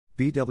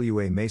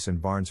BWA Mason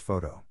Barnes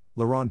photo,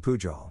 Laurent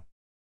Pujol.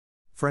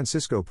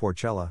 Francisco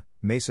Porchela,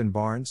 Mason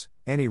Barnes,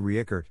 Annie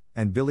Riekert,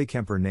 and Billy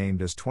Kemper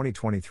named as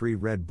 2023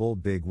 Red Bull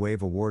Big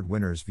Wave Award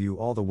winners. View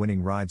all the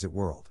winning rides at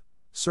World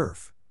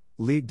Surf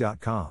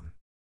League.com.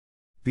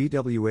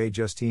 BWA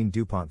Justine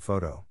Dupont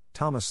photo,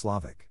 Thomas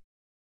Slavic.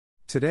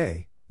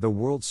 Today, the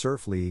World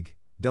Surf League,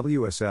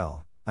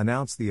 WSL,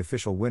 announced the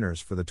official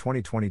winners for the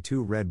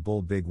 2022 Red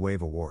Bull Big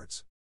Wave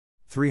Awards.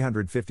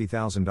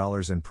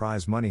 $350,000 in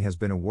prize money has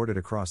been awarded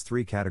across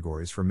 3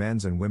 categories for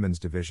men's and women's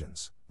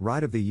divisions: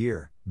 Ride of the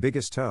Year,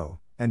 Biggest Tow,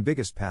 and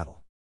Biggest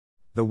Paddle.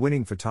 The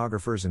winning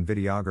photographers and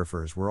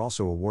videographers were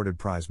also awarded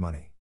prize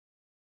money.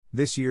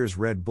 This year's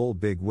Red Bull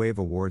Big Wave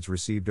Awards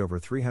received over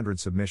 300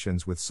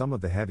 submissions, with some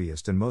of the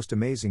heaviest and most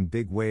amazing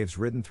big waves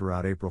ridden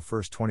throughout April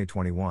 1,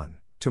 2021,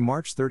 to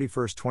March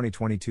 31,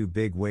 2022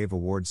 Big Wave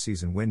Awards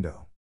season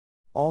window.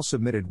 All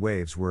submitted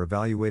waves were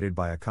evaluated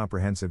by a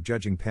comprehensive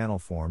judging panel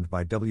formed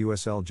by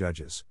WSL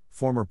judges,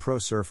 former pro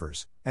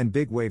surfers, and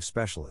big wave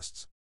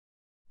specialists.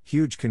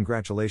 "Huge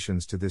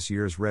congratulations to this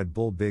year's Red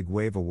Bull Big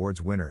Wave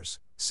Awards winners,"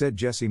 said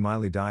Jessie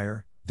Miley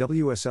Dyer,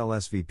 WSL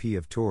SVP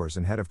of Tours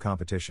and Head of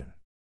Competition.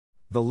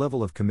 "The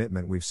level of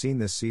commitment we've seen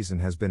this season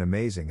has been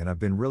amazing, and I've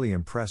been really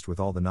impressed with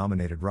all the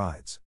nominated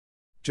rides.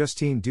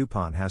 Justine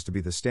Dupont has to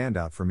be the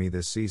standout for me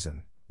this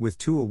season, with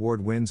 2 award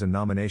wins and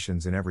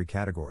nominations in every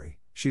category.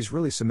 She's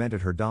really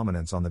cemented her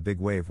dominance on the big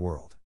wave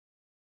world."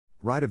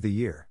 Ride of the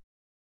Year.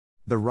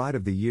 The Ride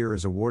of the Year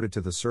is awarded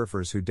to the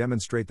surfers who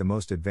demonstrate the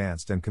most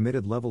advanced and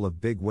committed level of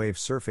big wave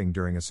surfing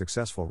during a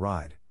successful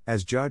ride,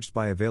 as judged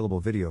by available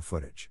video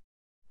footage.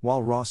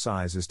 While raw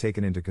size is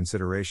taken into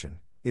consideration,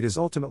 it is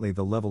ultimately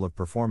the level of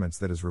performance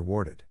that is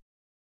rewarded.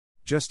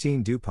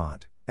 Justine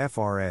Dupont,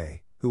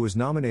 FRA, who was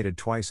nominated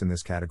twice in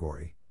this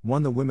category,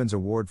 won the Women's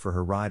Award for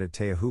her ride at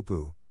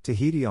Teahupu,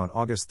 Tahiti on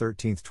August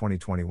 13,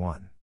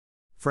 2021.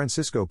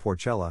 Francisco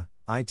Porchela,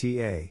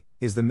 ITA,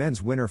 is the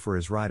men's winner for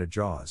his ride at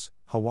Jaws,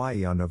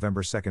 Hawaii on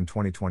November 2,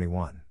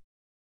 2021.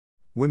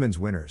 Women's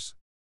winners.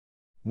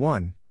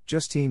 1.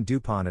 Justine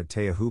Dupont at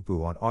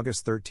Teahupu on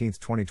August 13,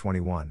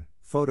 2021,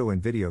 photo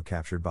and video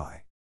captured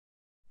by.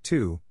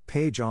 2.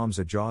 Paige Alms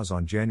at Jaws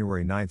on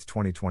January 9,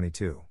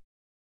 2022.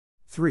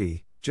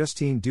 3.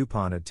 Justine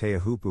Dupont at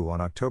Teahupu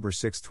on October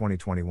 6,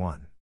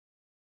 2021.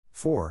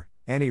 4.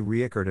 Annie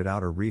Riekert at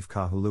Outer Reef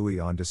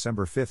Kahului on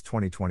December 5,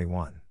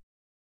 2021.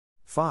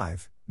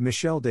 5.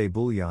 Michel de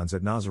Bouillons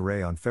at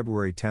Nazare on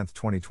February 10,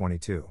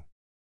 2022.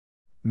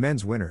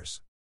 Men's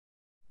winners.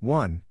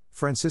 1.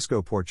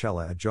 Francisco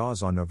Porchela at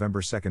Jaws on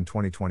November 2,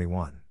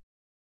 2021.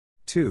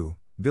 2.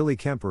 Billy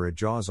Kemper at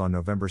Jaws on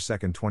November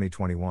 2,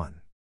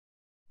 2021.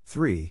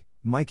 3.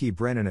 Mikey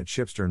Brennan at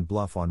Shipstern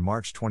Bluff on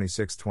March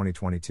 26,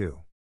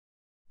 2022.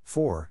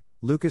 4.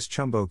 Lucas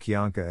Chumbo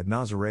Kianka at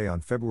Nazare on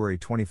February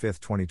 25,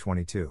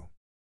 2022.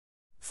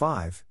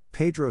 5.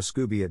 Pedro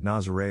Scooby at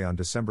Nazare on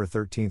December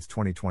 13,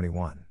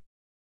 2021.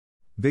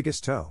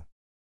 Biggest Tow.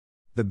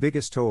 The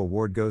Biggest Tow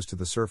award goes to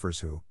the surfers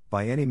who,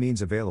 by any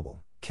means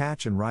available,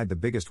 catch and ride the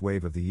biggest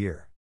wave of the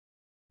year.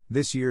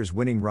 This year's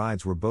winning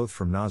rides were both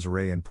from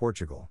Nazare and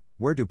Portugal,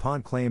 where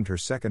Dupont claimed her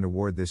second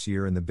award this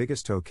year in the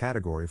Biggest Tow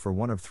category for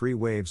one of 3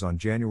 waves on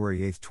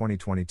January 8,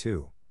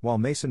 2022, while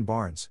Mason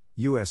Barnes,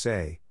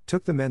 USA,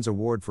 took the men's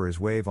award for his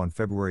wave on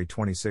February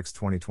 26,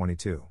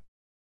 2022.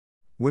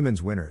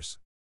 Women's winners.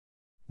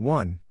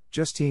 1.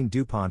 Justine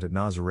Dupont at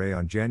Nazare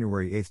on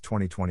January 8,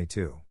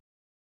 2022.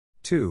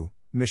 2.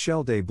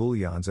 Michel de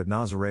Bouillons at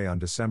Nazare on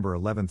December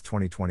 11,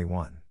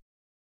 2021.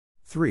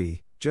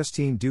 3.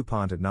 Justine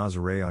Dupont at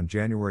Nazare on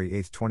January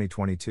 8,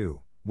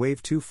 2022,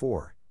 Wave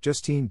 2-4,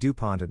 Justine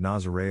Dupont at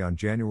Nazare on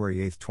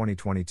January 8,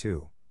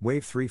 2022,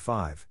 Wave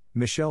 3-5,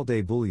 Michel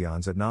de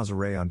Bouillons at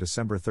Nazare on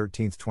December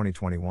 13,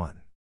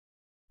 2021.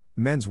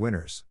 Men's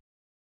winners.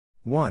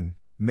 1.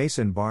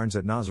 Mason Barnes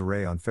at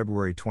Nazare on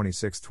February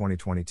 26,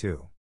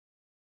 2022.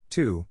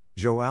 2.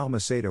 João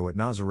Macedo at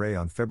Nazare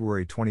on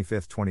February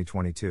 25,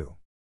 2022.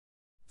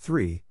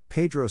 3.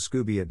 Pedro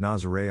Scooby at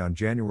Nazare on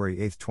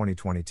January 8,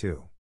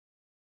 2022.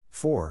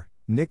 4.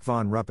 Nick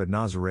Von Rupp at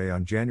Nazare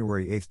on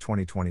January 8,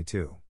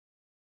 2022.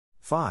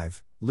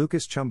 5.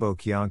 Lucas Chumbo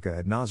Kianka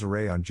at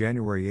Nazare on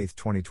January 8,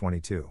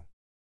 2022.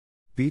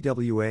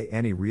 BWA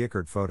Annie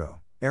Riekert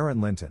photo,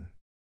 Aaron Linton.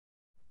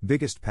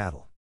 Biggest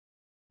Paddle.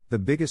 The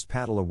Biggest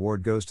Paddle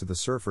award goes to the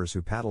surfers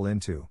who paddle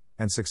into,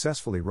 and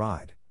successfully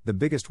ride, the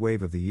biggest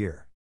wave of the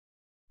year.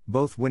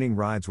 Both winning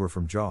rides were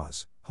from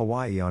Jaws,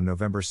 Hawaii on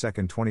November 2,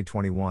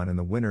 2021, and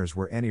the winners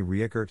were Annie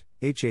Riekert,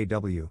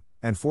 HAW,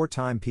 and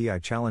 4-time PI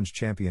Challenge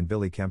champion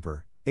Billy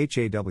Kemper,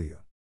 HAW.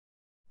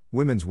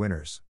 Women's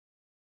winners.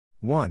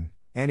 1.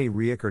 Annie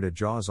Riekert at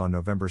Jaws on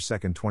November 2,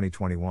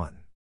 2021.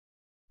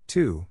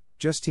 2.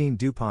 Justine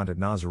Dupont at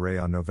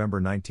Nazare on November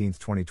 19,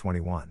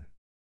 2021.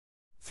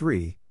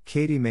 3.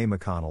 Katie Mae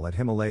McConnell at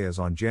Himalayas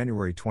on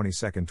January 22,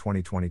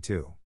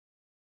 2022.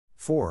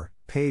 4.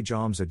 Paige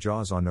Alms at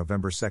Jaws on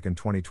November 2,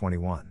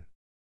 2021.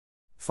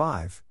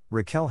 5.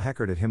 Raquel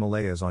Heckert at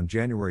Himalayas on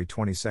January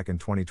 22,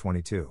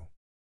 2022.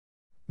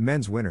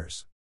 Men's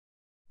winners.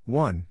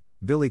 1.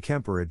 Billy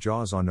Kemper at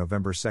Jaws on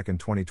November 2,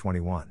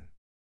 2021.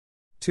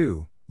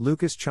 2.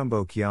 Lucas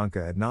Chumbo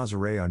Kiyonka at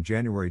Nazare on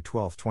January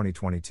 12,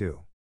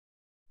 2022.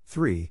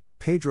 3.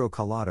 Pedro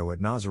Calado at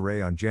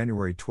Nazare on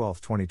January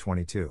 12,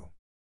 2022.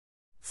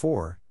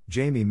 4.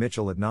 Jamie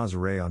Mitchell at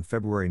Nazare on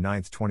February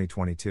 9,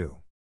 2022.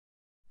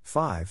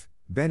 5.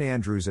 Ben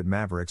Andrews at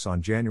Mavericks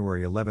on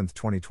January 11,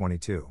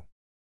 2022.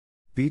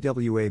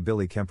 BWA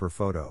Billy Kemper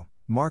Photo,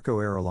 Marco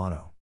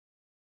Arellano.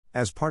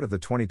 As part of the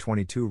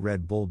 2022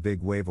 Red Bull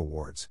Big Wave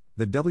Awards,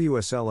 the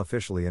WSL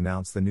officially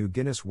announced the new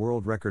Guinness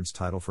World Records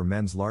title for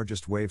men's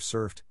largest wave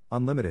surfed,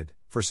 unlimited,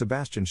 for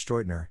Sebastian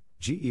Steutner,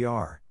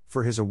 GER,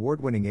 for his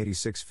award-winning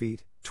 86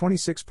 feet,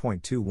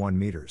 26.21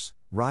 meters,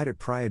 ride at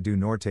Praia do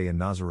Norte in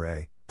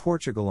Nazaré,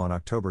 Portugal on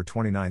October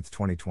 29,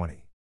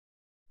 2020.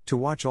 To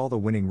watch all the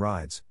winning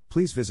rides,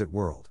 please visit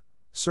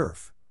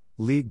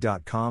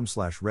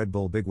worldsurfleague.com/Red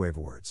Bull Big Wave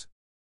Awards.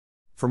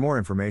 For more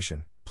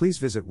information, please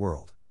visit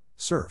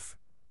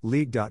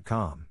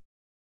worldsurfleague.com.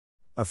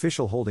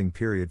 Official holding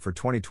period for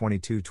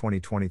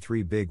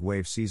 2022-2023 Big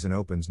Wave season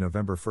opens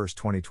November 1,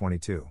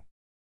 2022.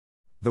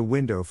 The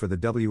window for the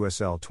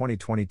WSL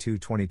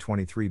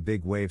 2022-2023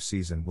 Big Wave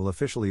season will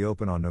officially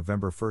open on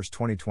November 1,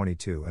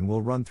 2022 and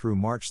will run through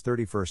March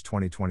 31,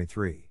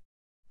 2023.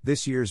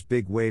 This year's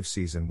Big Wave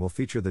season will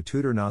feature the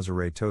Tudor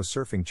Nazare Tow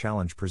Surfing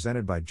Challenge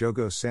presented by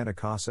Jogos Santa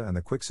Casa and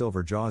the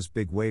Quicksilver Jaws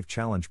Big Wave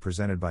Challenge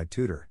presented by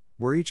Tudor,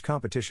 where each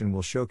competition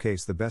will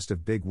showcase the best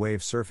of big wave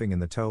surfing in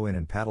the tow-in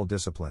and paddle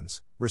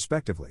disciplines,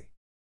 respectively.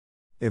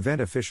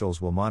 Event officials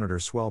will monitor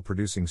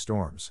swell-producing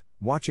storms,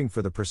 watching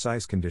for the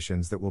precise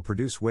conditions that will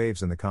produce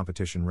waves in the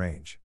competition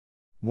range.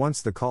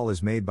 Once the call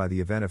is made by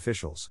the event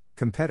officials,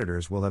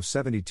 competitors will have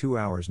 72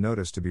 hours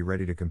notice to be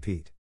ready to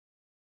compete.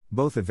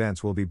 Both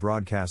events will be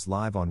broadcast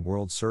live on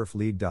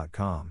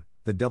worldsurfleague.com,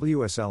 the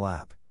WSL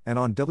app, and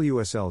on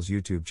WSL's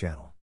YouTube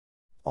channel.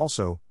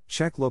 Also,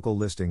 check local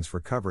listings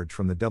for coverage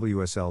from the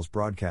WSL's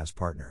broadcast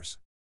partners.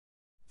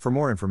 For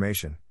more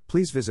information,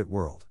 please visit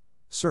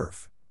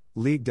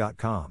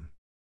worldsurfleague.com.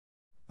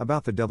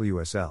 About the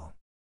WSL.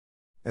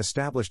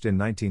 Established in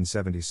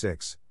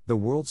 1976, the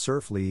World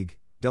Surf League,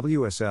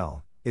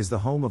 WSL, is the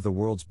home of the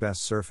world's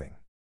best surfing.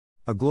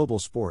 A global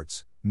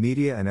sports,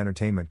 media and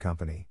entertainment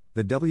company,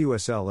 the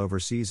WSL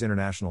oversees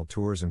international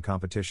tours and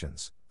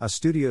competitions, a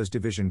studios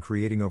division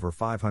creating over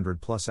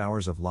 500+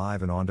 hours of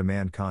live and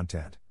on-demand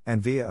content,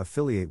 and via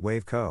affiliate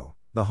Wave Co.,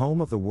 the home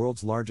of the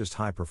world's largest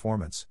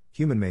high-performance,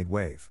 human-made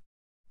wave.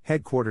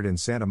 Headquartered in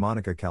Santa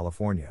Monica,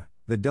 California,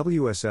 the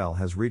WSL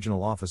has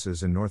regional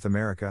offices in North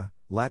America,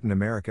 Latin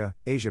America,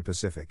 Asia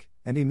Pacific,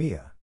 and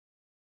EMEA.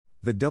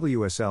 The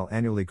WSL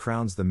annually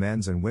crowns the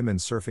men's and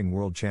women's surfing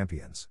world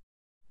champions.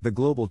 The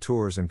Global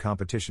Tours and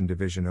Competition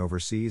Division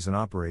oversees and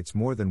operates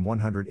more than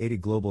 180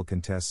 global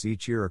contests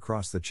each year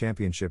across the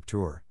Championship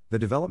Tour, the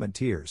development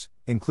tiers,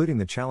 including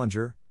the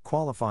Challenger,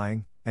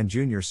 Qualifying, and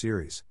Junior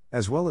Series,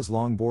 as well as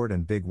longboard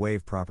and big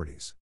wave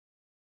properties.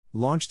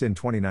 Launched in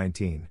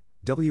 2019,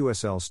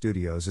 WSL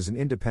Studios is an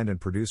independent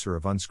producer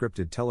of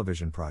unscripted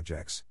television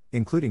projects,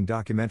 including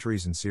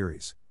documentaries and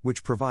series,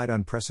 which provide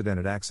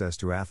unprecedented access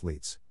to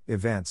athletes,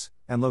 events,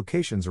 and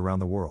locations around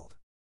the world.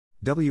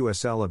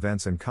 WSL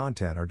events and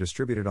content are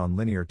distributed on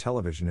linear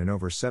television in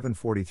over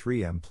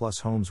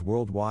 743M+ homes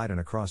worldwide and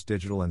across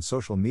digital and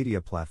social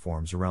media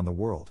platforms around the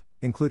world,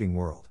 including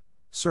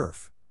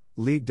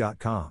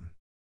worldsurfleague.com.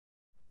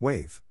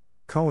 Wave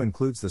Co.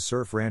 includes the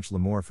Surf Ranch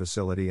Lemoore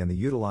facility and the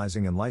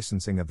utilizing and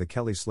licensing of the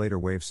Kelly Slater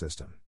wave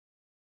system.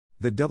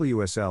 The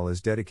WSL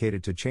is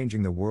dedicated to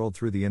changing the world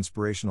through the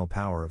inspirational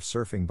power of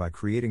surfing by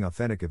creating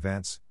authentic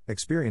events,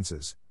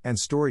 experiences, and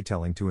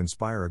storytelling to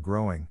inspire a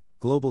growing,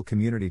 global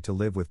community to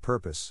live with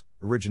purpose,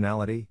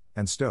 originality,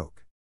 and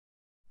stoke.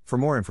 For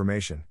more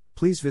information,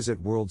 please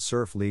visit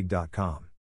worldsurfleague.com.